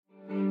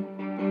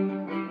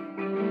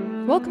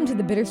Welcome to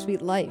The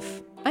Bittersweet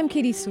Life. I'm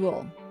Katie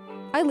Sewell.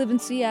 I live in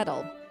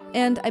Seattle,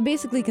 and I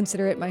basically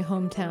consider it my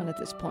hometown at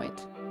this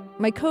point.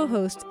 My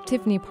co-host,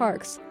 Tiffany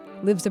Parks,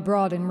 lives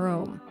abroad in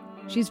Rome.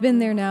 She's been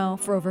there now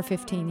for over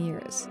 15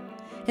 years.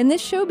 And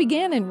this show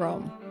began in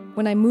Rome,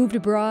 when I moved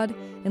abroad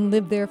and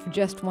lived there for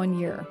just 1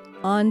 year,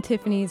 on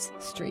Tiffany's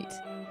street.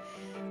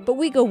 But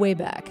we go way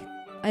back.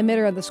 I met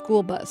her on the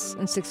school bus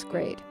in 6th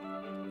grade.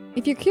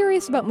 If you're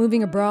curious about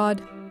moving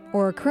abroad,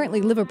 or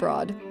currently live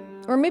abroad,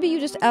 or maybe you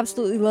just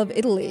absolutely love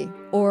Italy,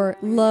 or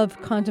love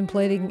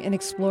contemplating and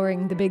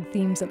exploring the big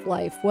themes of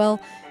life,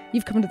 well,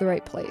 you've come to the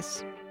right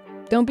place.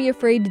 Don't be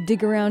afraid to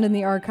dig around in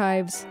the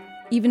archives,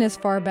 even as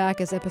far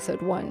back as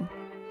episode 1.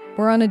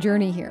 We're on a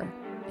journey here,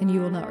 and you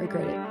will not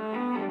regret it.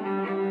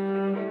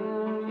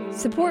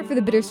 Support for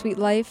The Bittersweet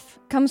Life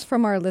comes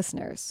from our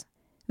listeners.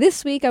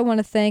 This week, I want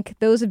to thank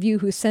those of you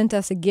who sent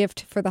us a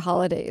gift for the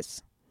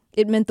holidays.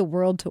 It meant the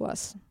world to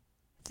us.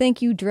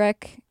 Thank you,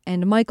 Drek,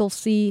 and Michael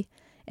C.,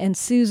 and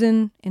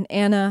Susan, and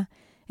Anna,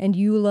 and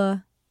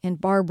Eula,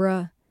 and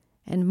Barbara,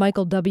 and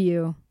Michael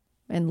W.,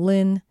 and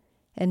Lynn,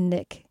 and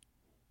Nick.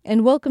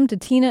 And welcome to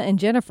Tina and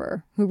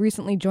Jennifer, who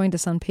recently joined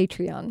us on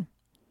Patreon.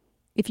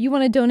 If you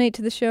want to donate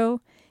to the show,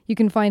 you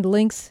can find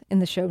links in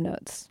the show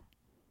notes.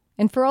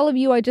 And for all of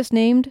you I just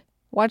named,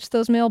 watch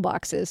those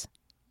mailboxes.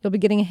 You'll be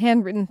getting a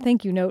handwritten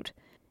thank you note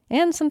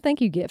and some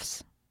thank you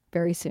gifts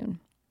very soon.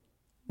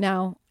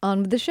 Now,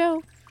 on with the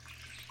show.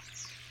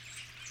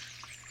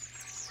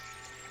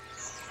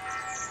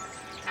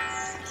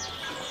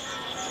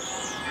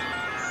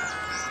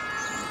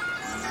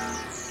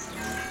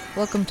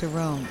 Welcome to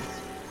Rome.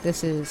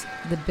 This is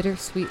The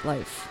Bittersweet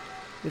Life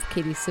with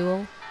Katie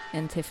Sewell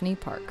and Tiffany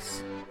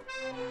Parks.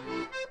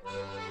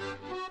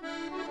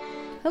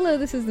 Hello,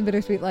 this is The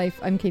Bittersweet Life.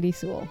 I'm Katie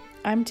Sewell.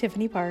 I'm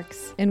Tiffany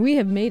Parks. And we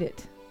have made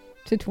it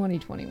to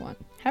 2021.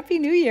 Happy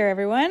New Year,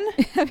 everyone.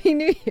 Happy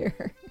New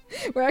Year.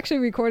 We're actually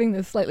recording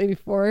this slightly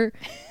before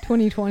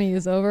 2020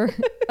 is over.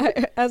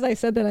 As I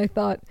said that, I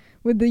thought,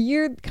 with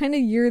the kind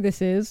of year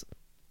this is,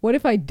 what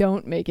if I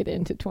don't make it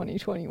into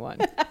 2021?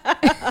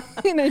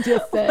 And I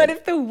just said, what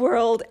if the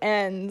world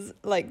ends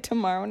like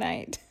tomorrow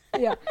night?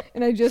 Yeah.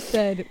 And I just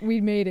said,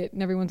 we made it.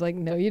 And everyone's like,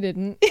 no, you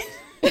didn't.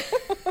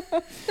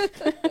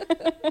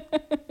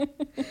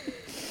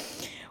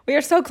 We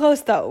are so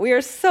close, though. We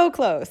are so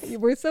close.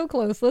 We're so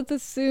close. Let's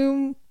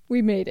assume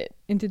we made it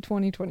into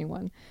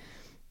 2021.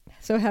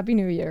 So Happy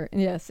New Year.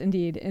 And yes,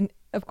 indeed. And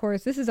of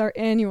course, this is our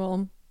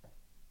annual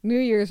New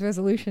Year's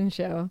resolution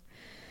show,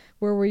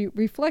 where we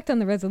reflect on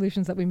the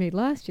resolutions that we made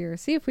last year,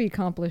 see if we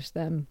accomplished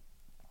them,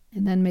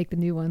 and then make the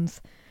new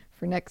ones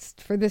for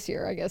this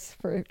year, I guess,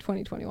 for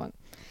 2021.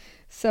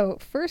 So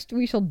first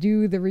we shall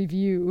do the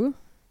review.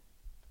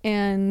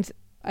 And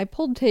I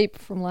pulled tape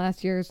from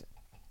last year's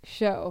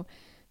show.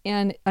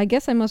 And I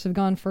guess I must have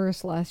gone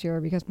first last year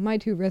because my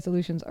 2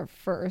 resolutions are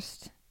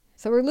first.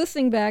 So we're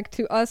listening back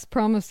to us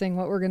promising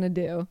what we're going to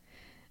do.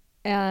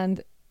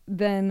 And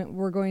then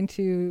we're going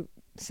to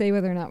say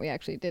whether or not we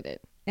actually did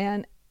it.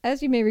 And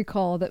as you may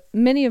recall, that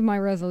many of my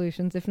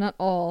resolutions, if not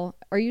all,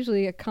 are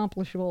usually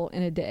accomplishable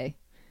in a day.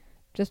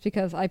 Just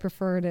because I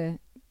prefer to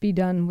be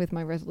done with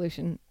my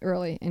resolution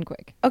early and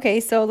quick. Okay,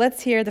 so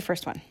let's hear the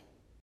first one.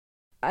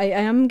 I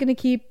am going to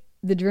keep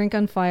the drink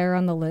on fire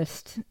on the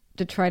list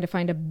to try to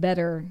find a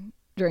better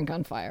drink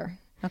on fire.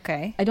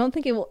 Okay. I don't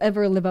think it will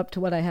ever live up to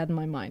what I had in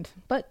my mind,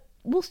 but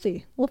we'll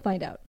see. We'll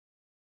find out.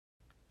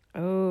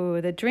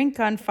 Oh, the drink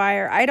on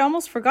fire. I'd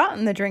almost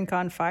forgotten the drink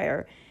on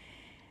fire.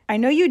 I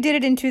know you did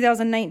it in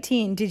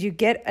 2019. Did you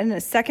get a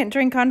second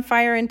drink on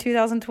fire in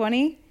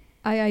 2020?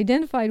 I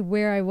identified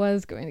where I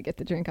was going to get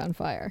the drink on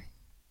fire,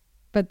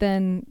 but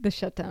then the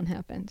shutdown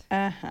happened.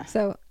 Uh-huh.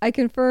 So I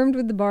confirmed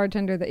with the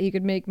bartender that he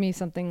could make me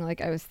something like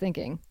I was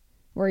thinking,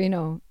 where,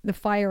 the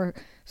fire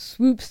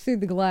swoops through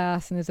the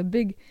glass and is a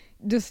big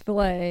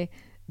display,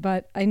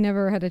 but I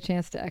never had a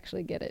chance to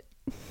actually get it.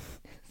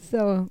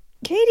 So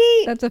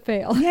Katie, that's a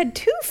fail. You had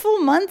 2 full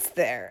months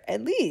there,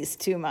 at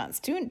least 2 months,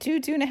 two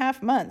and a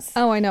half months.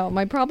 Oh, I know.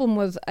 My problem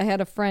was I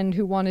had a friend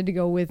who wanted to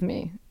go with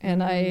me,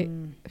 and I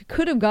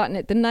could have gotten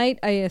it the night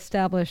I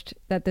established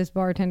that this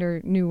bartender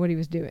knew what he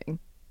was doing.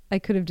 I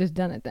could have just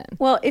done it then.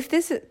 Well, if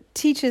this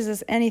teaches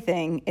us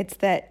anything, it's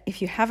that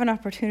if you have an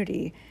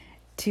opportunity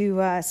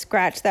to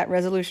scratch that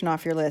resolution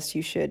off your list,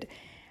 you should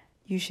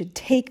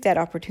take that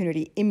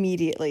opportunity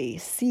immediately,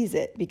 seize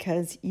it,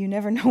 because you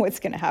never know what's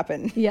going to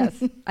happen.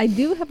 Yes. I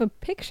do have a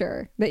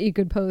picture that you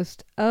could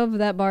post of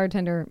that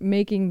bartender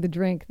making the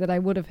drink that I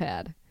would have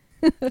had.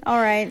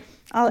 All right.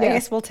 I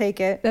guess we'll take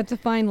it. That's a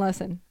fine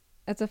lesson.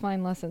 That's a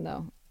fine lesson,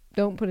 though.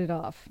 Don't put it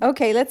off.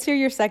 Okay, let's hear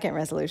your second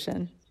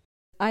resolution.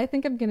 I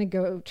think I'm going to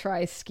go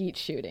try skeet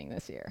shooting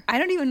this year. I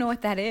don't even know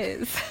what that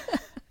is.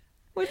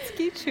 What's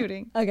skeet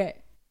shooting? Okay.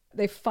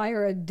 They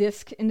fire a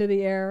disc into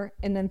the air,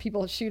 and then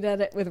people shoot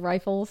at it with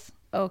rifles.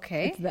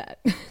 Okay. It's that.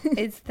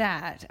 It's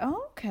that.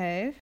 Oh,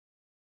 okay.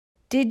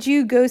 Did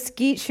you go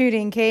skeet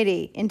shooting,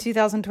 Katie, in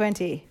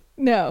 2020?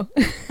 No.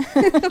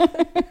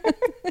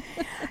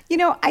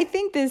 I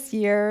think this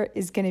year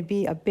is going to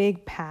be a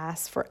big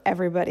pass for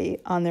everybody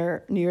on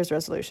their New Year's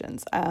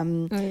resolutions. I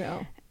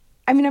know.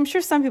 I mean, I'm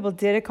sure some people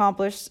did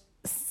accomplish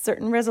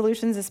certain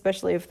resolutions,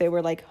 especially if they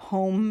were like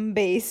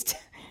home-based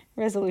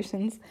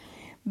resolutions.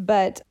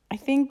 But I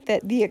think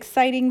that the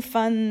exciting,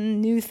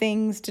 fun, new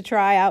things to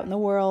try out in the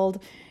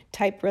world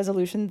type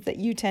resolutions that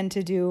you tend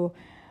to do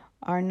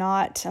are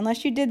not,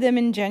 unless you did them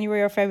in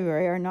January or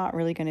February, are not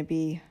really going to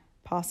be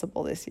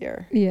possible this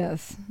year.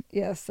 Yes,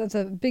 that's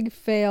a big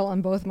fail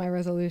on both my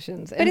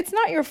resolutions. But it's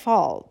not your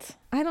fault.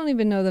 I don't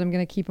even know that I'm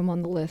going to keep them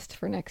on the list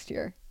for next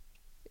year.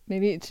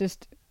 Maybe it's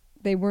just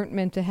they weren't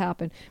meant to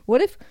happen.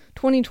 What if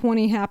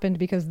 2020 happened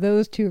because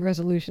those two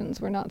resolutions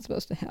were not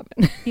supposed to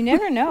happen? You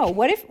never know.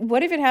 What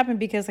if it happened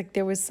because like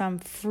there was some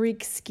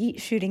freak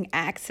skeet shooting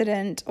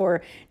accident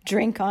or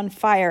drink on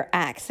fire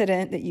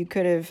accident that you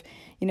could have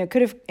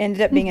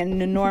ended up being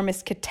an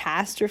enormous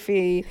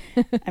catastrophe.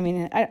 I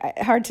mean,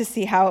 hard to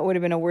see how it would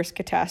have been a worse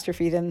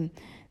catastrophe than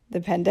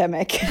the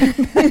pandemic.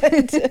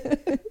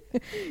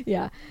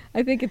 Yeah,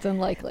 I think it's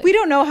unlikely. We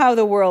don't know how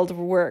the world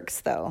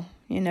works, though.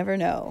 You never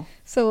know.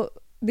 So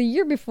the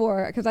year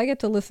before, because I get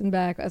to listen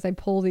back as I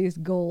pull these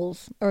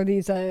goals or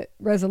these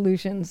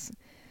resolutions.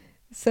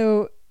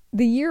 So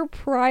the year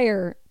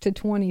prior to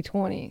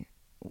 2020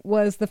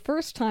 was the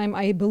first time,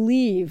 I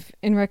believe,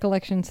 in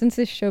recollection, since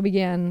this show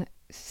began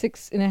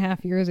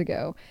 6.5 years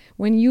ago,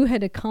 when you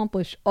had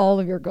accomplished all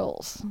of your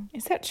goals.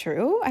 Is that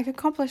true? I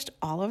accomplished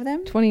all of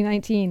them?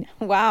 2019.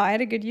 Wow, I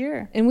had a good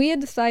year. And we had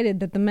decided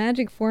that the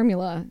magic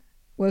formula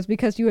was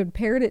because you had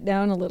pared it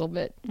down a little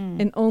bit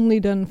and only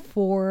done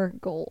 4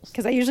 goals.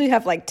 Because I usually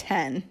have like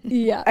 10.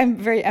 Yeah. I'm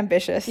very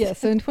ambitious. Yeah,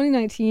 so in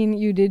 2019,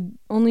 you did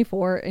only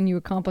 4 and you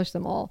accomplished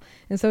them all.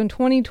 And so in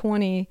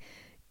 2020,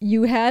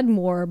 you had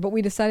more, but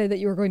we decided that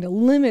you were going to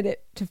limit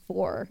it to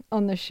 4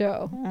 on the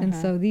show. And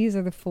so these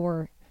are the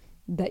 4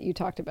 that you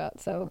talked about.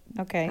 So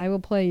okay, I will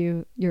play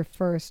you your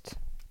first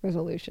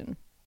resolution.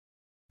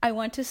 I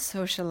want to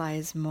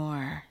socialize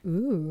more.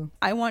 Ooh.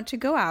 I want to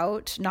go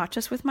out, not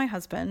just with my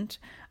husband,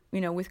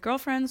 with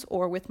girlfriends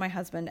or with my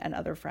husband and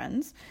other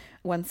friends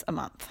once a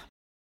month.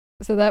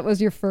 So that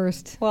was your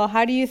first. Well,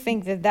 how do you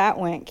think that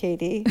went,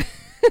 Katie?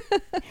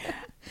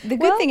 The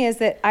good thing is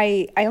that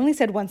I only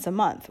said once a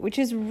month, which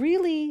is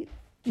really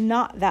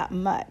not that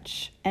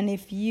much. And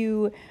if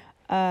you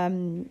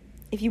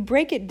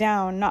break it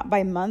down, not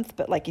by month,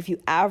 but like if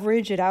you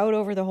average it out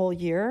over the whole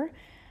year,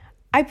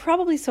 I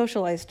probably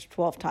socialized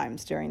 12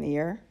 times during the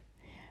year.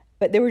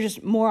 But they were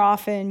just more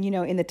often,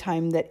 in the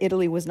time that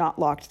Italy was not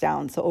locked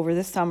down. So over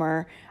the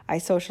summer, I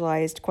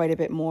socialized quite a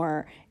bit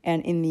more.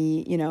 And in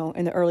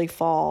the early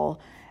fall.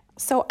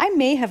 So I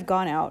may have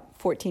gone out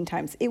 14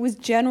 times. It was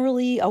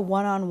generally a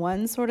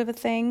one-on-one sort of a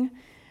thing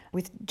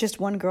with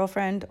just one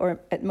girlfriend or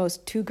at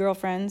most 2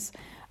 girlfriends.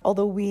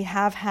 Although we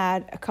have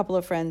had a couple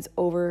of friends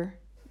over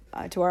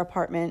to our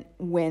apartment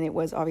when it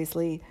was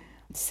obviously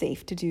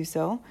safe to do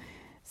so.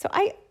 So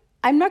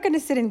I'm not going to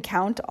sit and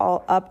count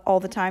all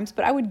the times,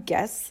 but I would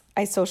guess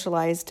I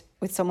socialized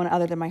with someone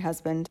other than my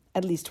husband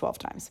at least 12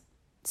 times.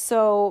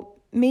 So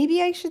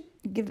maybe I should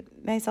give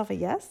myself a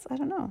yes. I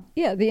don't know.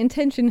 Yeah, the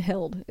intention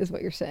held is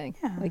what you're saying.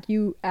 Yeah. Like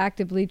you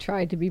actively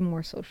tried to be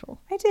more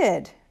social. I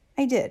did.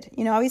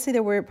 Obviously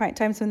there were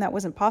times when that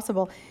wasn't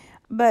possible,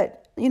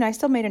 but I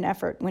still made an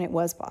effort when it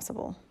was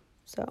possible.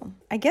 So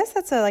I guess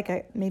that's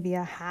maybe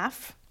a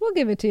half. We'll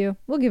give it to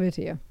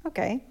you.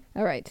 Okay.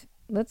 All right.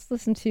 Let's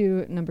listen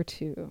to number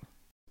 2.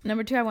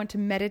 Number 2, I want to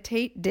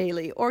meditate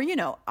daily. Or,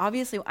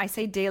 obviously when I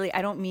say daily,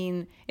 I don't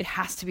mean it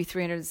has to be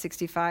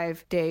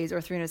 365 days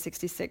or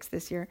 366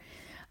 this year.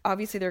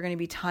 Obviously there are going to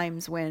be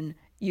times when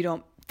you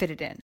don't fit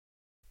it in.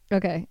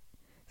 Okay.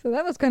 So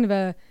that was kind of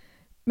a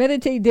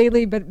meditate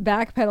daily, but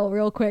backpedal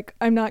real quick.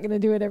 I'm not going to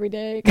do it every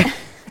day kind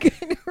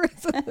of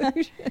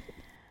resolution.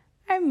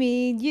 I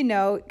mean,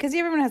 because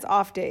everyone has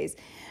off days.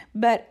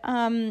 But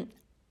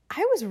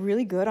I was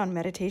really good on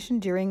meditation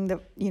during the,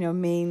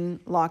 main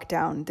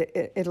lockdown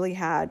that Italy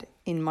had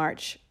in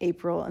March,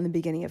 April, and the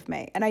beginning of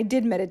May. And I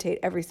did meditate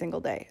every single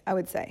day, I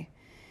would say.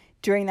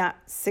 During that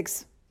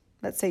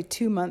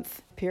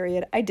 2-month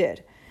period, I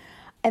did.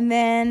 And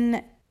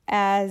then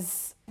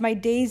as my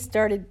days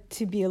started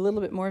to be a little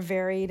bit more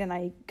varied and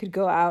I could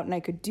go out and I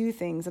could do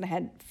things and I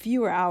had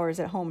fewer hours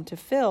at home to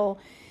fill,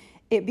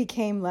 it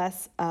became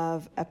less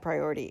of a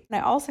priority.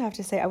 And I also have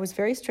to say I was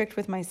very strict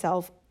with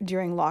myself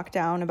during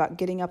lockdown about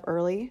getting up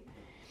early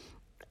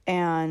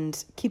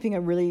and keeping a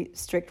really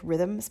strict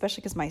rhythm,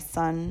 especially because my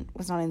son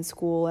was not in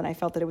school and I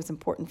felt that it was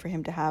important for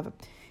him to have,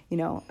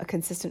 a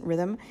consistent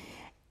rhythm.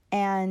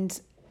 And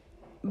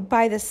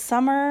by the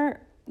summer,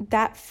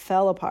 that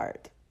fell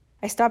apart.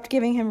 I stopped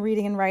giving him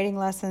reading and writing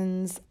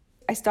lessons.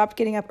 I stopped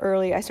getting up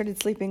early. I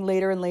started sleeping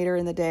later and later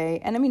in the day.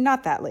 And I mean,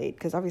 not that late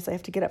because obviously I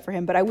have to get up for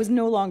him, but I was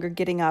no longer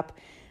getting up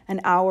an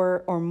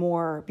hour or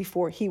more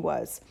before he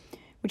was,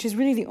 which is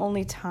really the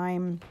only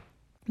time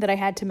that I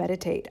had to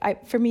meditate.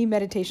 For me,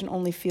 meditation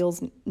only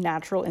feels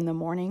natural in the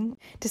morning.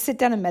 To sit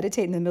down and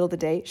meditate in the middle of the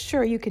day,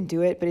 sure, you can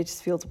do it, but it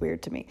just feels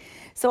weird to me.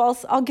 So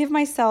I'll give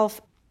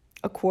myself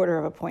a quarter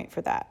of a point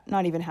for that,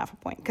 not even half a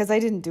point, because I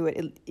didn't do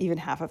it even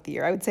half of the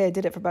year. I would say I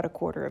did it for about a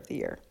quarter of the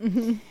year.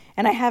 Mm-hmm.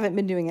 And I haven't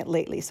been doing it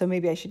lately, so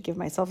maybe I should give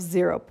myself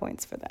 0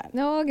 points for that.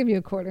 No, I'll give you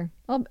a quarter.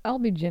 I'll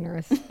be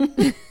generous.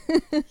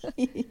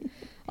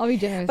 I'll be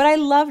generous. But I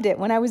loved it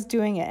when I was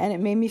doing it, and it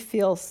made me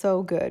feel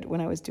so good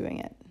when I was doing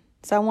it.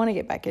 So I want to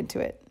get back into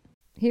it.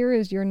 Here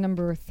is your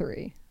number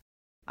 3.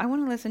 I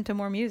want to listen to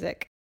more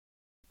music.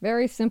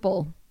 Very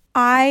simple.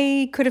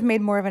 I could have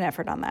made more of an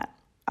effort on that.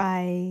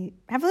 I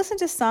have listened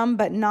to some,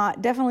 but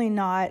definitely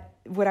not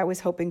what I was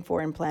hoping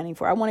for and planning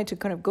for. I wanted to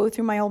kind of go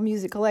through my whole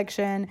music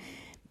collection,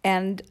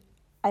 and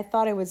I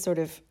thought I would sort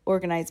of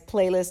organize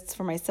playlists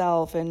for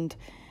myself and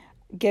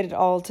get it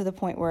all to the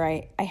point where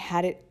I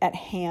had it at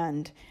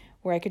hand,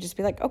 where I could just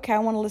be like, okay, I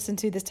want to listen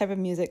to this type of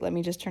music. Let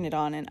me just turn it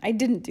on. And I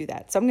didn't do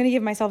that. So I'm going to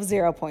give myself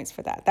 0 points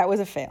for that. That was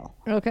a fail.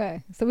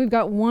 Okay. So we've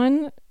got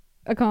 1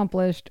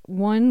 accomplished,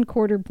 1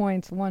 quarter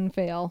points, 1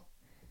 fail.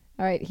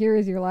 All right. Here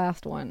is your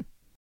last one.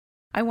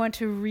 I want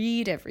to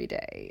read every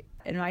day,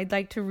 and I'd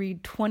like to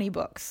read 20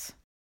 books.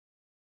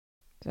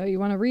 So you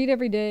want to read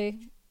every day,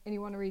 and you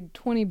want to read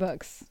 20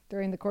 books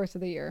during the course of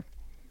the year.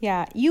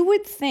 Yeah. You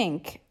would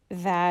think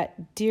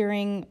that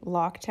during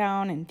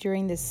lockdown and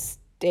during this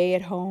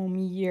stay-at-home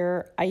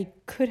year, I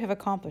could have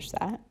accomplished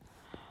that,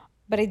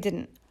 but I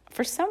didn't.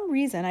 For some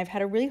reason, I've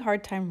had a really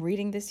hard time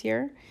reading this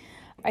year.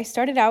 I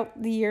started out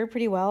the year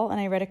pretty well,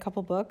 and I read a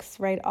couple books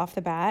right off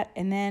the bat,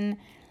 and then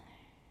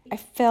I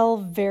fell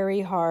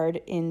very hard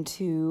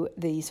into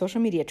the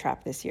social media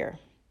trap this year.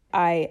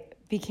 I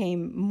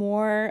became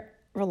more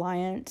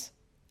reliant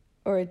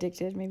or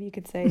addicted, maybe you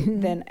could say,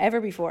 than ever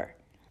before.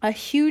 A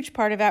huge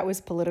part of that was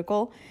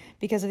political.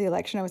 Because of the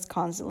election, I was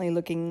constantly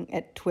looking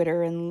at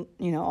Twitter and,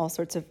 all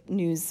sorts of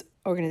news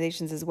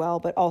organizations as well,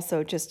 but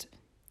also just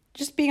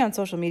being on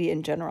social media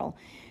in general.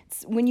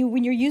 It's when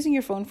you're using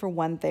your phone for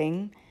one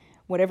thing,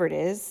 whatever it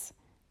is,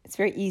 it's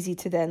very easy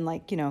to then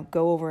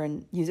go over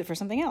and use it for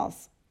something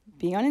else.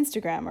 Being on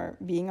Instagram or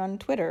being on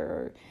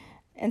Twitter.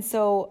 And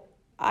so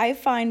I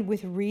find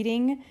with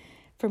reading,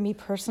 for me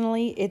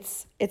personally,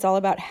 it's all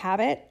about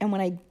habit. And when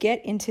I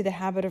get into the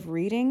habit of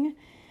reading,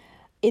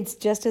 it's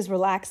just as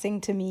relaxing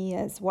to me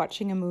as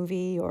watching a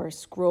movie or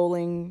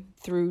scrolling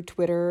through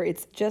Twitter.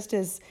 It's just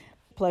as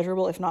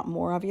pleasurable, if not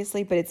more,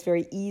 obviously, but it's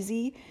very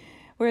easy.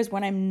 Whereas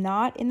when I'm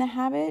not in the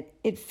habit,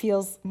 it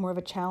feels more of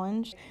a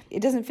challenge.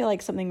 It doesn't feel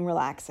like something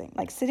relaxing.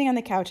 Like sitting on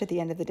the couch at the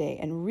end of the day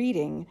and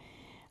reading,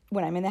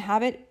 when I'm in the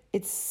habit,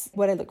 it's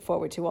what I look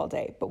forward to all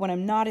day. But when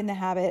I'm not in the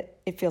habit,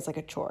 it feels like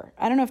a chore.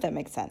 I don't know if that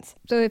makes sense.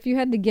 So if you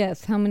had to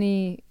guess, how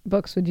many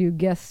books would you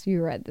guess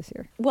you read this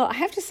year? Well, I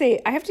have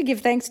to give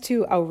thanks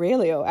to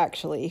Aurelio,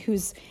 actually,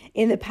 who's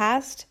in the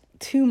past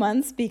 2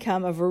 months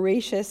become a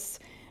voracious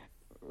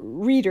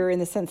reader in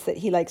the sense that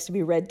he likes to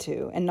be read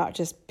to, and not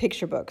just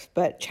picture books,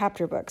 but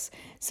chapter books.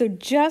 So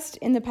just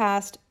in the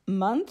past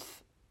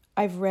month,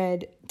 I've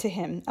read to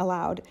him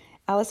aloud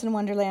Alice in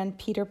Wonderland,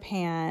 Peter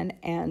Pan,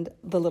 and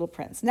The Little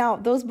Prince. Now,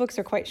 those books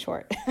are quite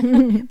short,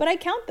 but I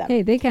count them.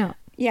 Hey, they count.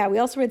 Yeah, we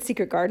also read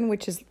Secret Garden,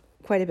 which is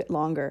quite a bit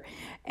longer.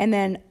 And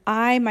then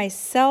I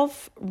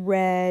myself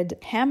read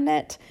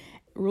Hamnet,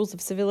 Rules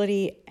of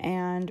Civility,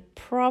 and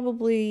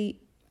probably,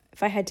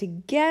 if I had to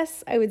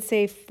guess, I would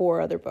say 4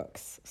 other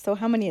books. So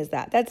how many is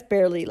that? That's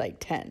barely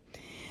 10.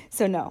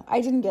 So no, I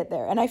didn't get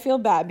there. And I feel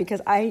bad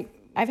because I've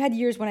had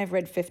years when I've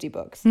read 50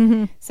 books.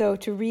 Mm-hmm. So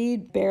to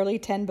read barely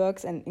 10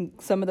 books and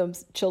some of them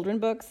children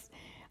books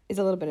is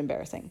a little bit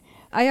embarrassing.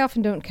 I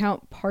often don't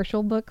count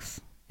partial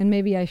books, and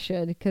maybe I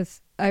should,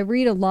 because I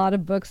read a lot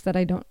of books that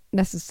I don't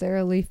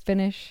necessarily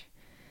finish.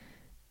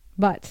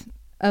 But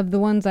of the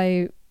ones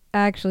I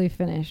actually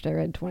finished, I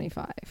read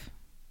 25.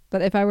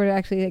 But if I were to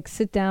actually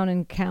sit down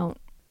and count,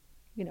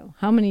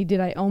 how many did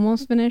I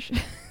almost finish?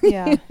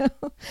 Yeah.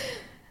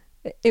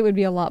 It would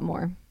be a lot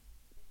more.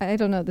 I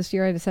don't know. This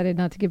year I decided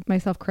not to give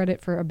myself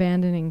credit for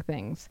abandoning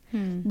things.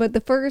 But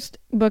the first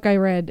book I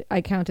read, I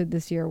counted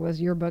this year,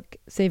 was your book,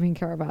 Saving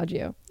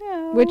Caravaggio,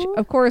 which,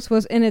 of course,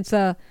 was in its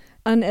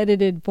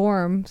unedited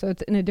form. So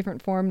it's in a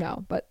different form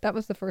now. But that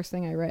was the first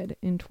thing I read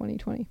in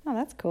 2020. Oh,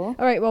 that's cool.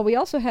 All right. Well, we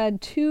also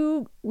had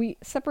we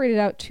separated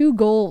out 2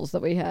 goals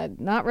that we had.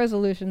 Not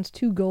resolutions,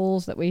 2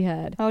 goals that we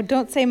had. Oh,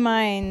 don't say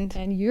mind.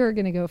 And you're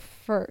going to go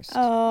first.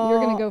 Oh. You're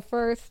going to go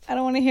first. I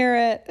don't want to hear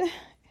it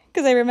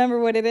because I remember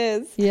what it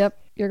is. Yep.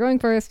 You're going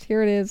first.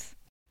 Here it is.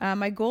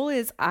 My goal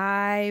is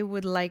I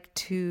would like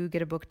to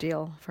get a book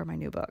deal for my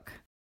new book.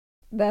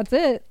 That's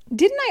it.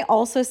 Didn't I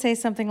also say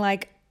something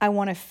like, I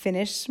want to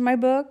finish my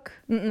book?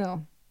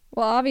 No.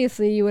 Well,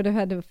 obviously you would have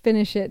had to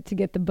finish it to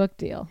get the book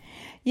deal.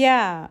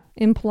 Yeah.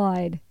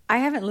 Implied. I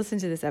haven't listened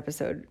to this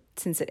episode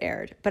since it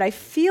aired, but I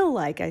feel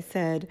like I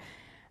said,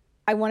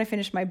 I want to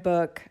finish my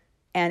book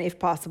and if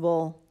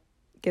possible,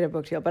 get a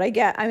book deal. But I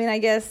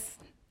guess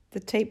the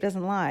tape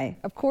doesn't lie.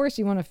 Of course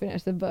you want to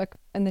finish the book,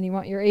 and then you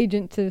want your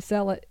agent to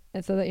sell it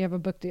so that you have a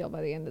book deal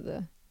by the end of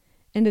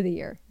the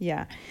year.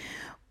 Yeah.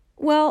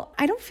 Well,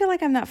 I don't feel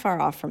like I'm that far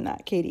off from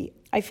that, Katie.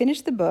 I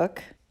finished the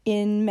book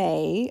in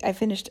May. I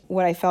finished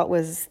what I felt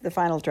was the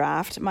final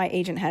draft. My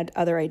agent had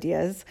other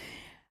ideas.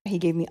 He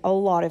gave me a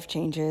lot of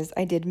changes.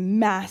 I did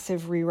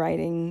massive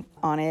rewriting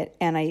on it,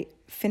 and I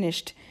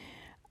finished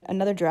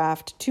another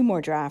draft, 2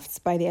 more drafts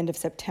by the end of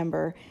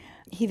September.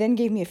 He then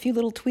gave me a few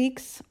little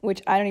tweaks,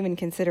 which I don't even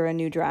consider a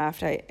new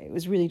draft. It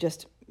was really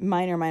just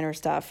minor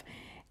stuff.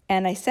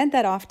 And I sent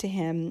that off to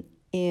him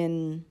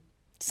in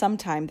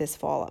sometime this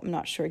fall. I'm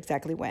not sure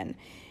exactly when.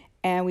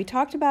 And we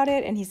talked about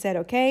it, and he said,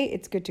 okay,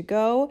 it's good to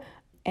go.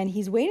 And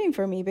he's waiting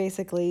for me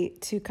basically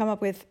to come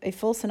up with a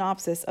full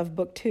synopsis of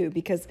book 2,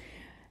 because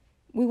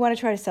we want to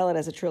try to sell it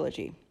as a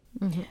trilogy.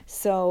 Mm-hmm.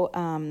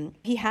 So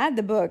he had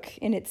the book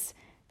in its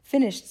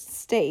finished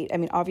state. I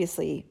mean,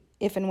 obviously,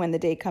 if and when the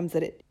day comes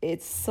that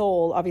it's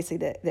sold, obviously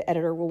the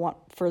editor will want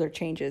further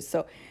changes.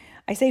 So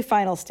I say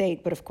final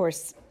state, but of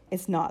course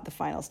it's not the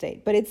final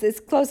state. But it's as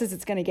close as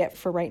it's going to get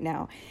for right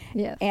now.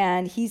 Yes.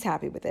 And he's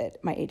happy with it,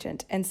 my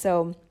agent. And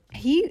so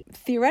he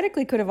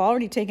theoretically could have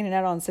already taken it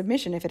out on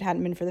submission if it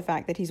hadn't been for the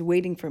fact that he's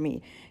waiting for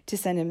me to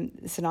send him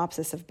the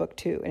synopsis of book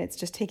 2. And it's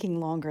just taking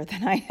longer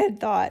than I had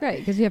thought. Right,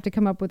 because you have to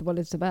come up with what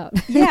it's about.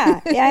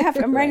 Yeah,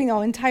 I'm writing the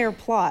entire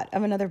plot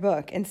of another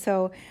book. And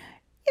so,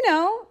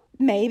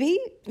 maybe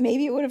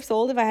it would have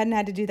sold if I hadn't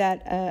had to do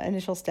that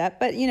initial step.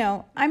 But,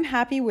 I'm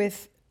happy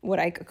with what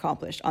I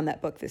accomplished on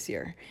that book this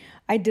year.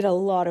 I did a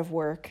lot of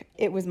work.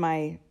 It was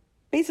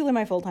basically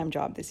my full-time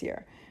job this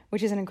year,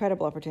 which is an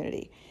incredible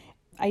opportunity.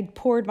 I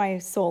poured my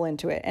soul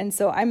into it. And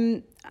so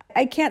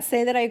I can't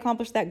say that I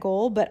accomplished that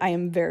goal, but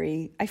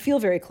I feel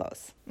very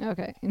close.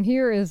 Okay. And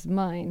here is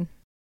mine.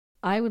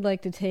 I would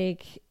like to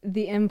take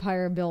The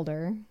Empire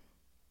Builder,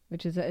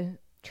 which is a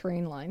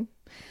train line,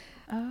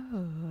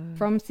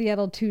 from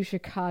Seattle to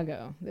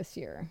Chicago this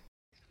year.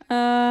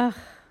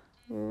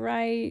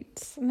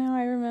 Right. Now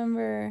I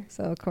remember.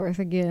 So, of course,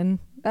 again,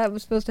 that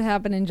was supposed to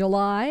happen in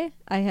July.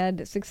 I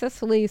had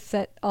successfully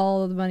set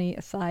all of the money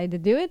aside to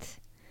do it.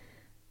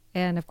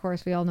 And, of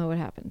course, we all know what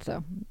happened.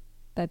 So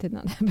that did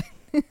not happen.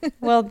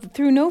 Well,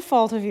 through no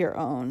fault of your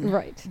own.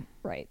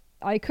 Right.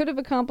 I could have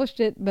accomplished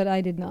it, but I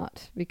did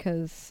not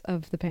because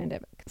of the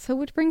pandemic. So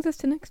which brings us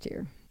to next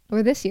year.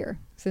 Or this year,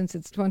 since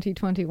it's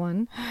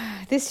 2021.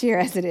 This year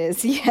as it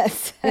is,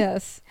 yes.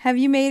 Yes. Have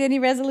you made any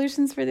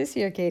resolutions for this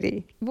year,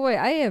 Katie? Boy,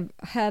 I have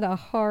had a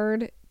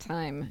hard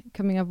time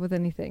coming up with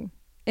anything.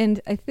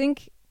 And I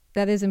think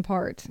that is in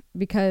part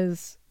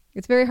because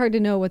it's very hard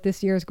to know what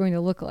this year is going to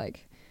look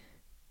like.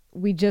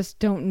 We just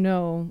don't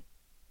know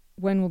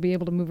when we'll be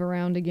able to move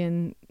around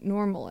again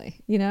normally,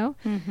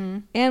 Mm-hmm.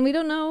 And we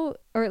don't know,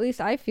 or at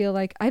least I feel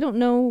like I don't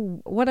know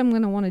what I'm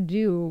going to want to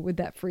do with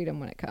that freedom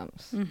when it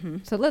comes. Mm-hmm.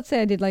 So let's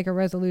say I did like a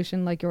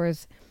resolution like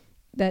yours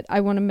that I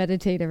want to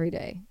meditate every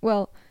day.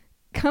 Well,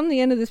 come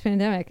the end of this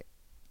pandemic,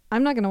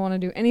 I'm not going to want to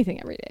do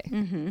anything every day.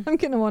 Mm-hmm. I'm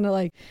going to want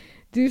to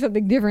do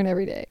something different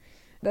every day.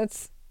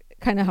 That's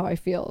kind of how I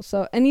feel.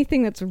 So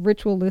anything that's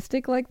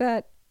ritualistic like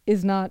that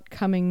is not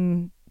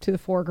coming to the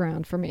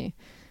foreground for me.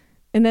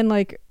 And then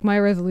my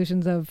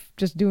resolutions of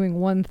just doing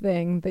one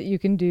thing that you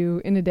can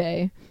do in a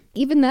day,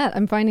 even that,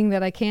 I'm finding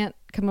that I can't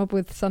come up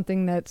with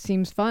something that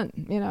seems fun,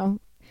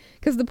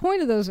 Because the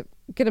point of those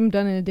get them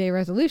done in a day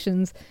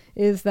resolutions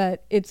is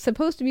that it's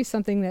supposed to be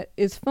something that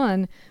is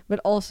fun, but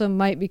also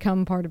might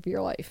become part of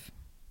your life.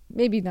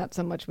 Maybe not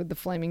so much with the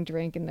flaming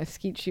drink and the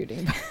skeet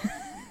shooting.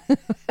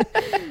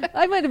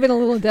 I might have been a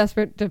little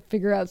desperate to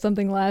figure out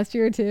something last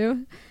year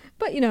too.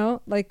 But,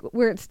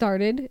 where it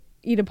started,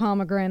 eat a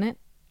pomegranate.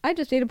 I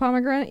just ate a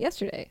pomegranate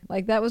yesterday.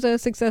 That was a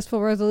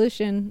successful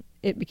resolution.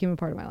 It became a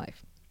part of my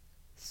life.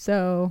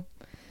 So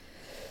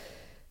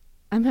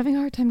I'm having a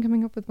hard time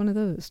coming up with one of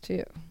those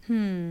too.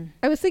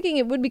 I was thinking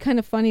it would be kind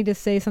of funny to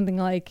say something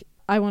like,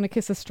 I want to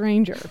kiss a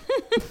stranger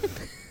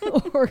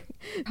or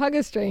hug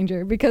a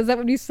stranger, because that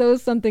would be so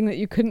something that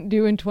you couldn't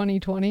do in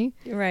 2020.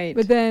 Right.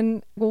 But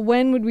then,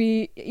 when would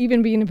we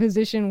even be in a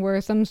position where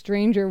some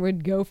stranger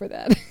would go for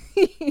that?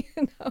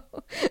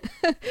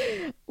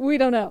 We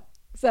don't know.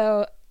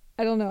 So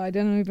I don't know. I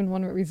don't even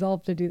want to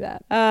resolve to do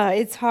that.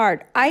 It's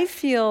hard. I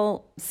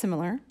feel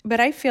similar, but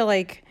I feel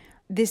like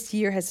this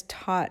year has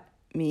taught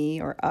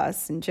me, or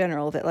us in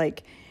general,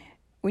 that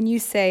when you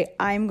say,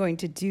 I'm going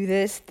to do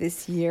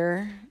this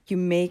year, you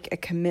make a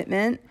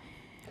commitment,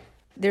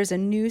 there's a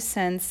new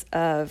sense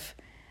of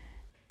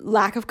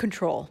lack of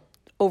control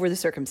over the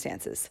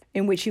circumstances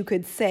in which you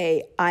could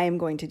say, I am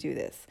going to do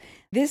this.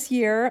 This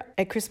year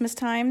at Christmas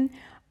time,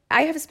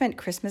 I have spent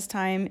Christmas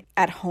time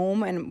at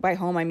home, and by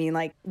home I mean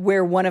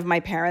where one of my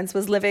parents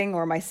was living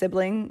or my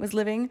sibling was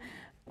living,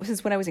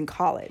 since when I was in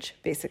college,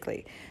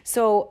 basically.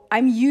 So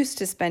I'm used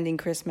to spending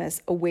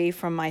Christmas away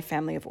from my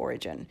family of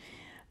origin.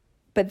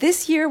 But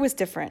this year was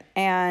different.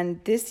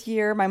 And this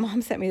year, my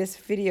mom sent me this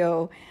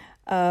video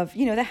of,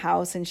 the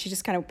house, and she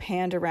just kind of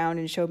panned around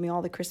and showed me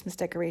all the Christmas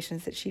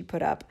decorations that she'd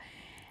put up.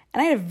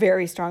 And I had a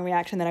very strong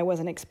reaction that I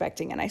wasn't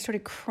expecting. And I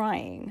started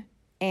crying.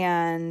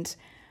 And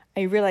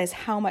I realized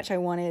how much I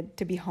wanted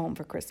to be home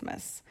for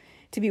Christmas,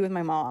 to be with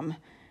my mom.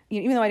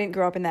 Even though I didn't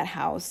grow up in that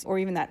house or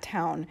even that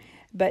town,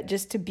 but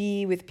just to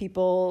be with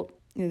people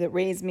that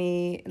raised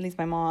me, at least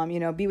my mom,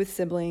 be with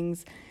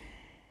siblings,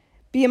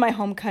 be in my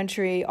home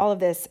country, all of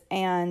this.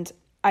 And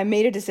I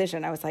made a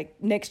decision. I was like,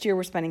 next year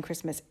we're spending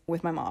Christmas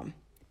with my mom,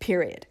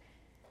 period.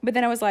 But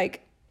then I was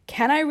like,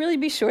 can I really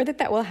be sure that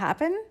that will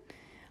happen?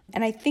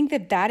 And I think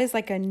that that is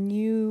like a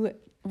new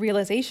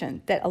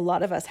realization that a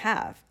lot of us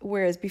have.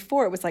 Whereas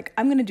before it was like,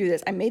 I'm going to do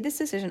this. I made this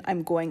decision.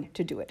 I'm going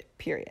to do it,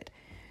 period.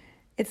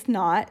 It's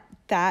not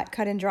that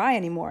cut and dry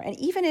anymore. And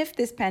even if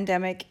this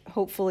pandemic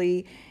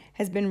hopefully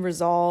has been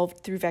resolved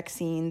through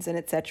vaccines and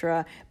et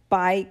cetera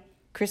by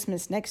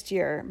Christmas next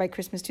year, by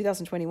Christmas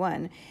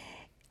 2021,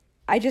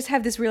 I just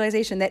have this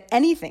realization that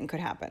anything could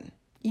happen.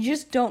 You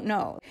just don't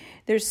know.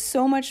 There's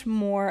so much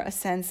more a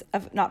sense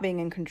of not being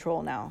in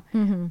control now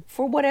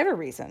for whatever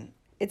reason.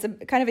 It's a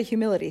kind of a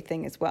humility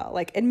thing as well,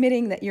 like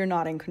admitting that you're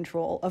not in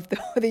control of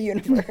the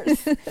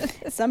universe.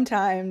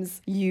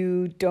 Sometimes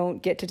you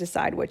don't get to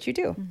decide what you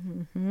do.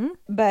 Mm-hmm.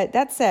 But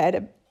that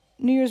said,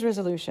 New Year's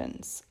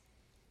resolutions.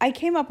 I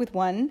came up with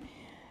one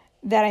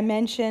that I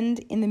mentioned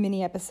in the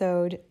mini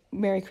episode,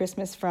 Merry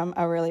Christmas from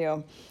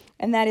Aurelio.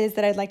 And that is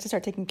that I'd like to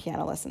start taking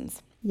piano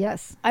lessons.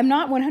 Yes. I'm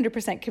not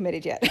 100%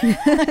 committed yet.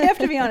 I have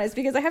to be honest,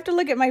 because I have to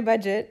look at my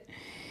budget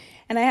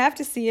and I have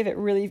to see if it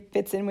really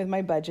fits in with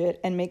my budget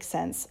and makes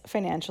sense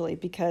financially,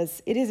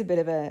 because it is a bit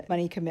of a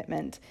money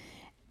commitment.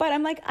 But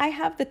I'm like, I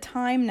have the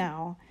time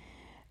now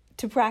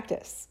to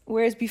practice.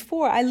 Whereas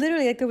before, I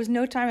literally, like, there was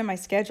no time in my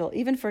schedule,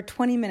 even for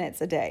 20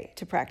 minutes a day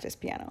to practice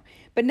piano.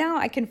 But now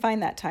I can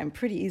find that time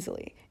pretty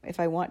easily if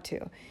I want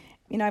to.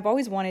 You know, I've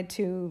always wanted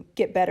to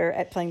get better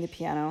at playing the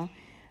piano.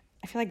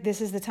 I feel like this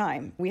is the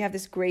time. We have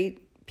this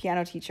great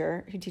piano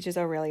teacher who teaches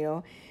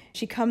Aurelio.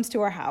 She comes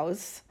to our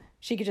house.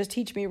 She could just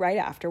teach me right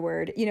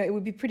afterward. You know, it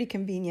would be pretty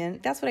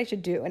convenient. That's what I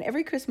should do. And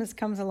every Christmas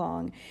comes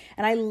along.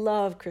 And I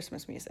love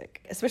Christmas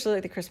music, especially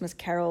like the Christmas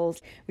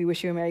carols, We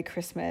Wish You a Merry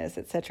Christmas,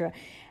 etc.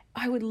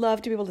 I would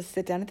love to be able to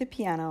sit down at the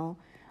piano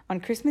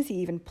on Christmas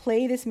Eve and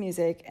play this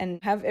music and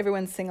have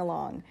everyone sing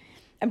along.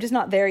 I'm just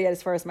not there yet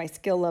as far as my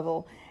skill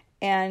level.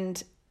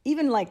 And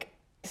even like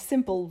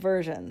simple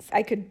versions,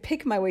 I could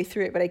pick my way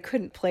through it, but I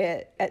couldn't play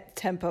it at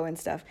tempo and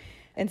stuff.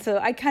 And so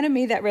I kind of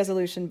made that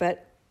resolution,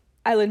 but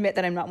I'll admit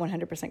that I'm not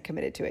 100%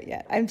 committed to it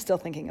yet. I'm still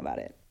thinking about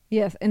it.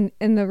 Yes. And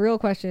the real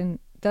question,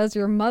 does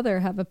your mother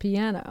have a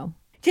piano?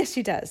 Yes,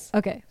 she does.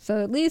 Okay.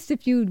 So at least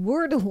if you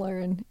were to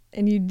learn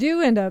and you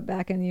do end up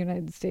back in the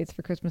United States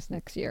for Christmas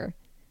next year,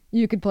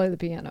 you could play the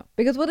piano.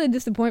 Because what a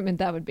disappointment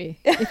that would be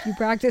if you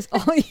practice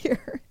all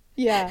year.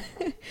 Yeah.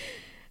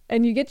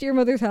 And you get to your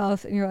mother's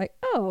house and you're like,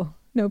 oh,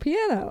 no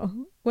piano.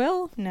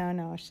 Well,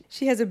 no.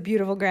 She has a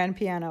beautiful grand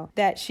piano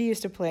that she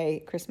used to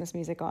play Christmas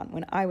music on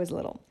when I was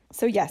little.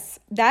 So yes,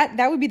 that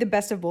would be the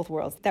best of both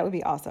worlds. That would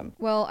be awesome.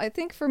 Well, I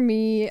think for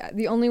me,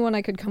 the only one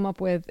I could come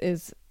up with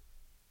is,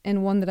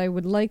 and one that I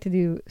would like to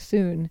do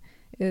soon,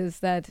 is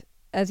that,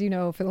 as you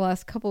know, for the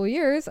last couple of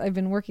years, I've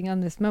been working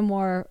on this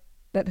memoir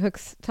that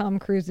hooks Tom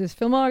Cruise's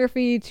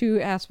filmography to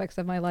aspects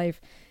of my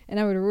life. And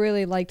I would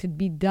really like to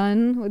be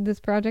done with this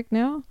project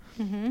now.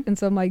 Mm-hmm. And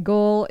so my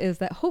goal is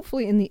that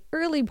hopefully in the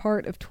early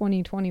part of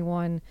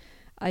 2021,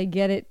 I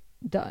get it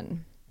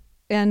done.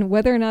 And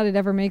whether or not it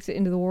ever makes it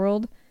into the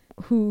world,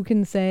 who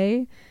can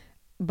say?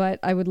 But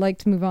I would like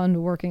to move on to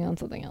working on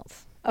something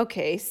else.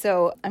 Okay,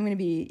 so I'm going to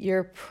be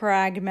your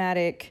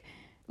pragmatic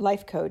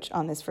life coach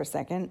on this for a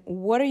second.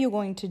 What are you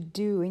going to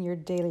do in your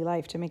daily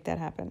life to make that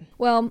happen?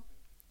 Well,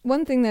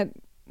 one thing that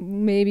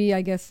maybe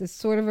I guess is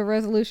sort of a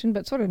resolution,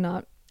 but sort of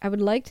not. I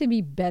would like to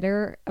be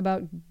better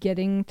about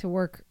getting to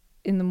work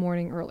in the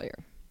morning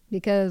earlier,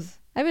 because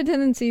I have a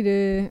tendency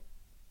to,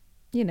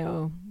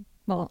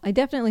 I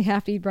definitely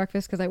have to eat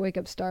breakfast because I wake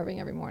up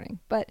starving every morning,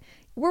 but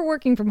we're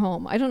working from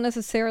home. I don't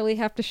necessarily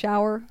have to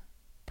shower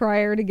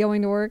prior to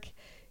going to work,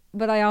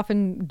 but I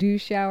often do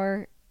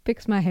shower,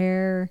 fix my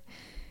hair,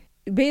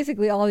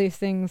 basically all these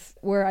things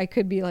where I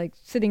could be like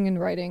sitting and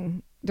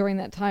writing during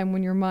that time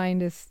when your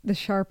mind is the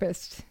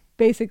sharpest,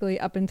 basically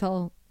up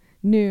until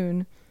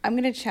noon. I'm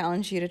going to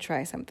challenge you to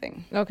try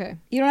something. Okay.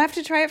 You don't have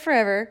to try it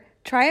forever.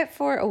 Try it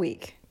for a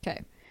week.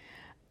 Okay.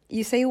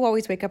 You say you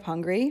always wake up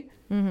hungry,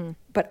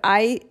 but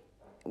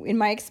in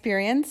my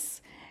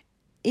experience,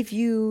 if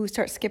you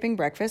start skipping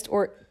breakfast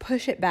or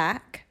push it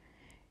back,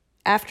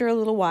 after a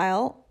little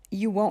while,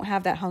 you won't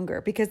have that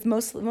hunger, because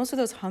most of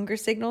those hunger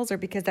signals are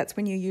because that's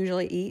when you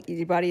usually eat.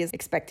 Your body is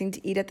expecting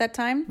to eat at that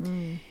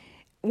time.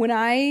 When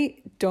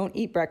I don't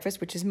eat breakfast,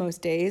 which is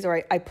most days,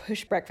 or I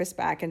push breakfast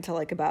back until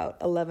like about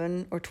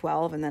 11 or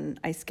 12, and then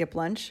I skip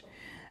lunch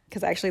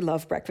because I actually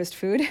love breakfast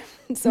food.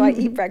 So I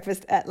eat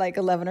breakfast at like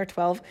 11 or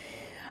 12.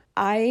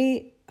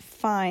 I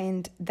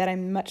find that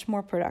I'm much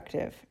more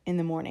productive in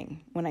the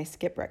morning when I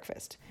skip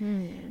breakfast.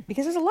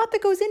 Because there's a lot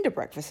that goes into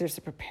breakfast. There's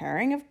the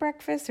preparing of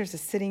breakfast. There's the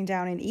sitting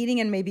down and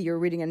eating, and maybe you're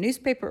reading a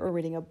newspaper or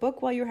reading a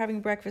book while you're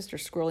having breakfast, or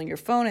scrolling your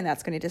phone, and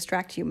that's going to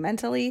distract you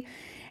mentally.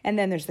 And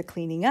then there's the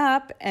cleaning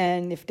up,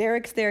 and if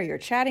Derek's there, you're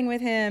chatting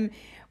with him.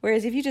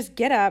 Whereas if you just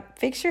get up,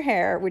 fix your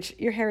hair, which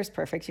your hair is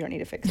perfect, you don't need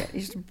to fix it. You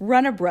just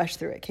run a brush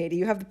through it, Katie.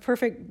 You have the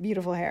perfect,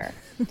 beautiful hair.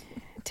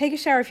 Take a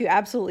shower if you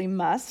absolutely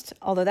must,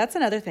 although that's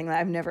another thing that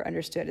I've never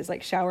understood, is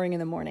like showering in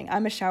the morning.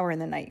 I'm a shower in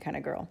the night kind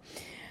of girl.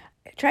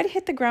 try to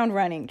hit the ground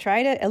running.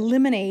 Try to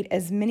eliminate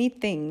as many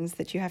things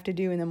that you have to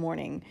do in the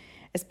morning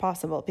as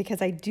possible,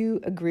 because I do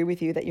agree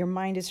with you that your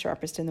mind is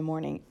sharpest in the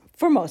morning.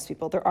 For most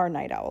people, there are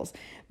night owls,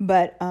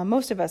 but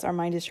most of us, our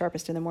mind is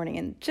sharpest in the morning.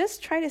 And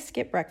just try to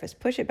skip breakfast,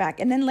 push it back,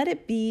 and then let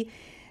it be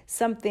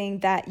something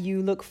that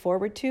you look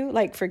forward to.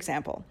 Like, for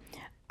example,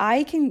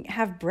 I can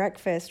have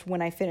breakfast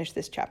when I finish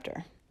this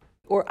chapter,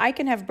 or I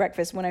can have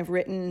breakfast when I've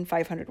written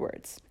 500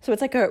 words. So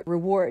it's like a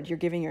reward you're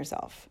giving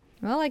yourself.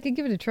 Well, I could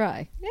give it a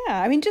try.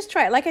 Yeah, I mean, just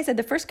try it. Like I said,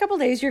 the first couple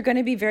of days, you're going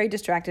to be very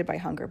distracted by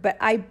hunger, but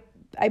I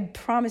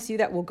promise you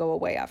that will go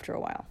away after a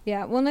while.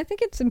 Yeah, well, and I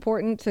think it's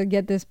important to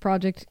get this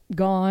project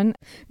gone.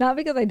 Not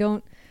because I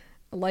don't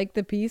like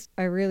the piece.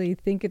 I really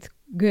think it's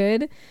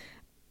good.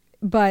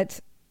 But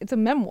it's a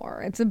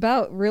memoir. It's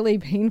about really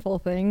painful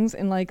things.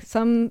 And like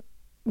some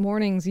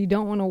mornings you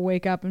don't want to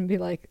wake up and be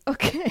like,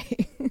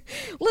 okay,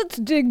 let's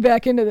dig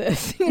back into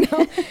this. You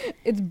know,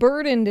 it's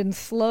burdened and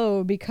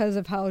slow because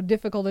of how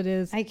difficult it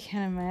is. I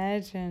can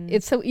imagine.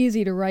 It's so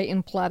easy to write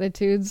in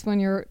platitudes when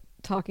you're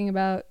talking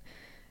about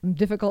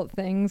difficult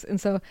things.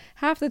 And so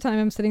half the time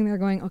I'm sitting there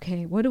going,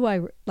 okay, what do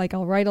I like?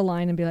 I'll write a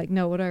line and be like,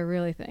 no, what do I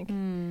really think?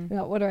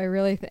 No, what do I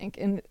really think?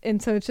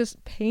 And so it's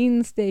just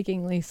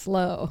painstakingly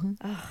slow.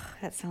 Oh,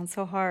 that sounds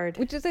so hard.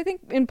 Which is, I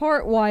think, in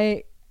part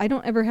why I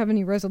don't ever have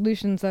any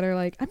resolutions that are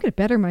like, I'm going to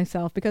better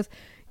myself, because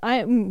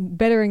I'm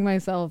bettering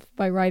myself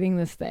by writing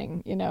this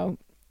thing, you know,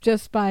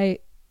 just by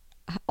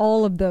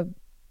all of the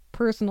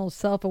personal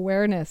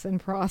self-awareness and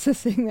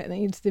processing that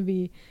needs to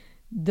be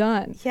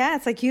done. Yeah,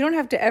 it's like you don't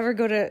have to ever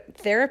go to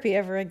therapy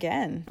ever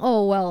again.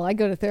 Oh, well, I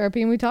go to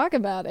therapy and we talk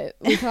about it.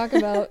 We talk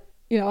about,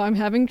 you know, I'm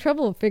having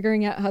trouble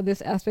figuring out how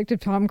this aspect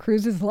of Tom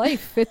Cruise's life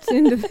fits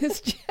into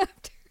this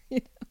chapter. You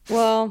know?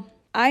 Well,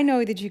 I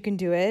know that you can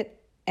do it.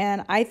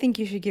 And I think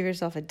you should give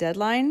yourself a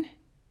deadline,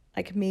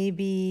 like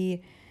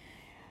maybe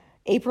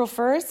April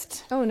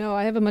 1st. Oh, no,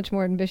 I have a much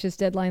more ambitious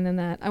deadline than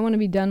that. I want to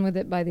be done with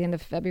it by the end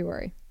of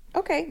February.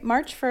 Okay,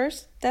 March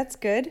 1st. That's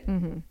good.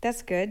 Mm-hmm.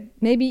 That's good.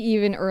 Maybe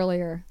even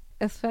earlier,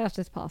 as fast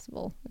as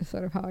possible, is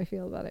sort of how I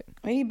feel about it.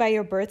 Maybe by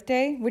your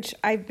birthday, which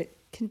I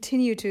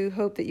continue to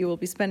hope that you will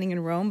be spending in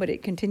Rome, but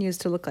it continues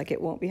to look like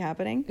it won't be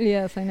happening.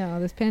 Yes, I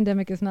know. This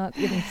pandemic is not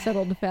getting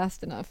settled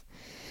fast enough.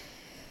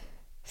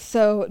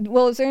 So,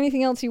 well, is there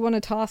anything else you want to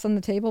toss on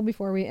the table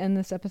before we end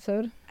this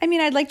episode? I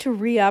mean, I'd like to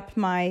re-up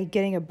my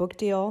getting a book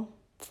deal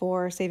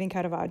for Saving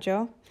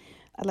Caravaggio.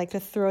 I'd like to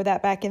throw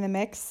that back in the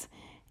mix.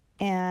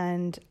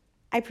 And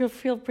I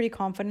feel pretty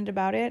confident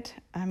about it.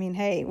 I mean,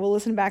 hey, we'll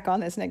listen back on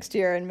this next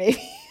year and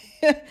maybe...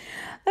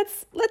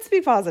 Let's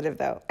be positive,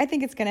 though. I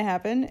think it's going to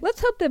happen.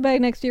 Let's hope that by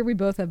next year we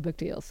both have book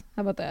deals.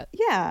 How about that?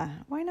 Yeah,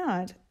 why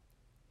not?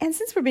 And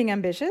since we're being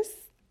ambitious,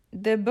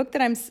 the book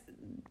that I'm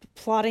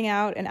plotting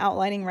out and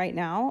outlining right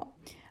now,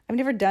 I've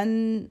never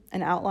done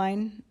an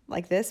outline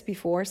like this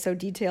before, so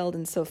detailed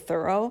and so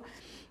thorough.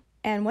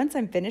 And once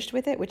I'm finished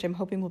with it, which I'm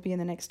hoping will be in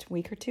the next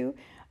week or two,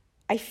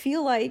 I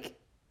feel like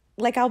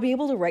I'll be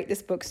able to write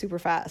this book super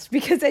fast,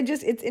 because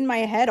it's in my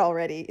head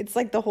already. It's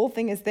like the whole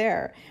thing is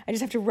there. I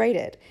just have to write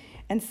it.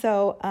 And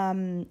so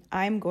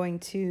I'm going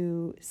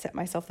to set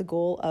myself the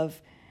goal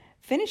of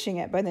finishing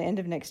it by the end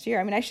of next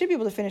year. I mean, I should be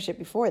able to finish it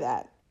before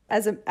that.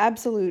 As an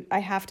absolute, I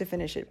have to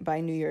finish it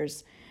by New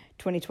Year's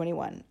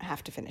 2021. I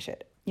have to finish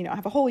it. You know, I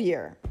have a whole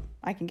year.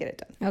 I can get it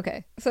done.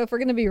 Okay. So if we're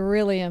going to be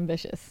really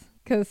ambitious,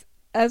 because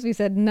as we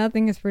said,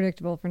 nothing is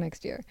predictable for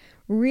next year.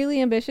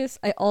 Really ambitious,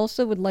 I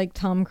also would like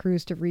Tom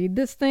Cruise to read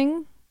this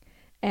thing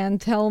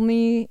and tell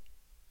me,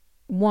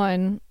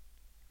 one,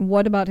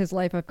 what about his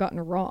life I've gotten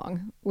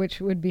wrong,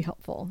 which would be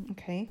helpful.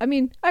 Okay. I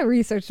mean, I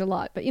researched a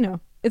lot, but you know,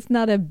 it's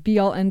not a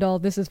be-all, end-all,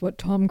 this is what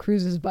Tom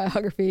Cruise's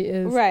biography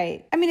is.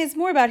 Right. I mean, it's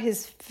more about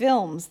his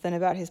films than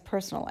about his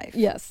personal life.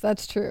 Yes,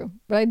 that's true.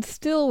 But I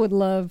still would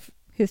love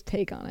his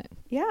take on it.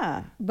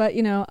 Yeah. But,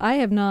 you know, I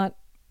have not,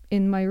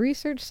 in my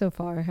research so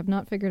far, I have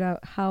not figured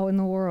out how in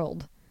the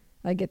world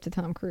I get to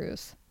Tom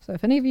Cruise. So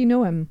if any of you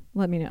know him,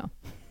 let me know.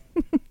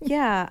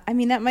 Yeah. I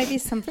mean, that might be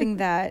something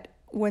that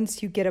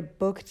once you get a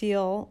book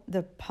deal,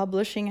 the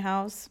publishing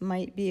house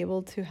might be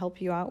able to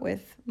help you out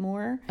with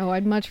more. Oh,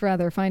 I'd much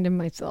rather find him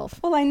myself.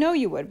 Well, I know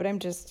you would, but I'm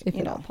just, if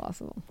at all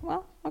possible.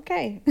 Well,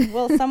 okay.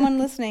 Well, someone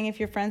listening, if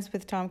you're friends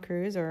with Tom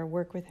Cruise or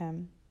work with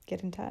him,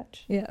 get in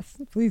touch. Yes,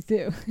 please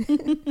do.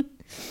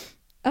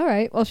 All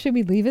right. Well, should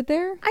we leave it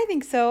there? I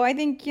think so. I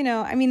think,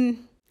 I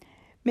mean,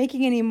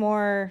 making any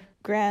more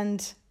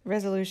grand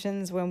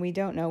resolutions when we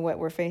don't know what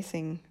we're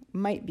facing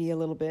might be a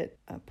little bit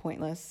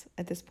pointless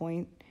at this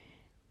point.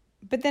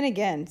 But then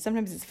again,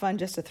 sometimes it's fun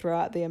just to throw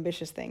out the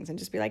ambitious things and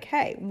just be like,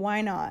 hey,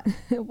 why not?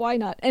 Why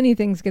not?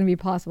 Anything's going to be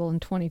possible in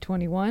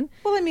 2021.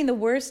 Well, I mean, the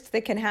worst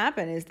that can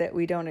happen is that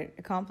we don't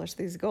accomplish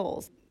these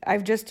goals.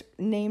 I've just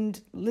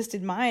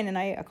listed mine, and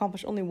I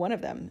accomplished only one of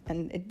them,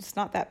 and it's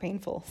not that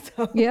painful.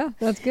 So yeah,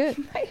 that's good.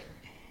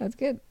 That's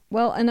good.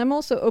 Well, and I'm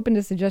also open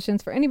to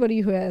suggestions for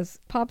anybody who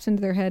pops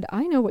into their head,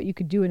 I know what you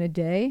could do in a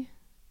day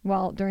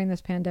while during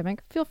this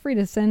pandemic. Feel free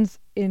to send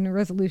in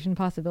resolution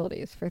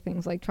possibilities for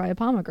things like try a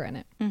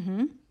pomegranate.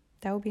 Mm-hmm.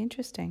 That would be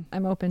interesting.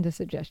 I'm open to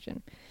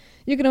suggestion.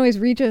 You can always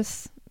reach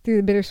us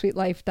through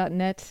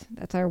thebittersweetlife.net.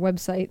 That's our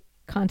website.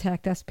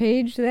 Contact us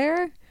page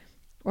there,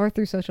 or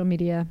through social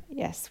media.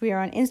 Yes, we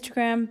are on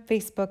Instagram,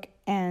 Facebook,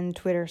 and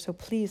Twitter, so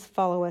please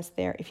follow us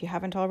there if you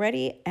haven't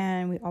already,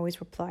 and we always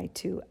reply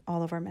to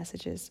all of our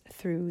messages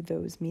through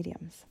those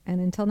mediums. And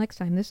until next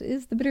time, this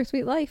is The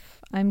Bittersweet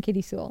Life. I'm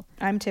Katie Sewell.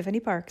 I'm Tiffany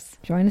Parks.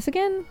 Join us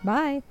again.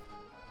 Bye.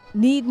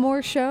 Need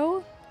more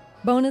show?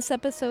 Bonus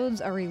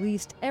episodes are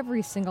released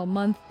every single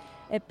month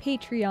at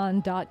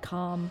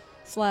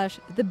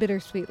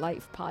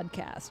patreon.com/thebittersweetlife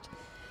podcast.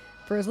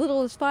 For as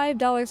little as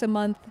 $5 a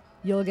month,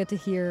 you'll get to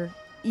hear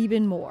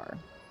even more.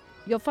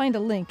 You'll find a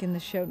link in the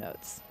show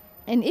notes.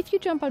 And if you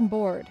jump on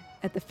board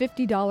at the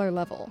 $50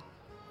 level,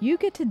 you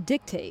get to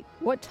dictate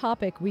what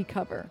topic we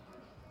cover.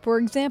 For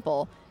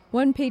example,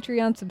 one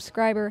Patreon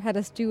subscriber had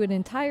us do an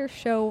entire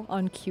show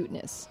on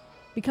cuteness.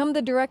 Become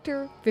the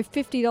director for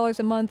 $50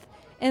 a month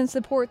and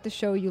support the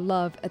show you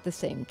love at the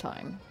same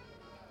time.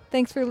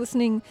 Thanks for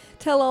listening.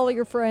 Tell all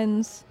your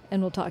friends,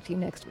 and we'll talk to you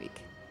next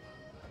week.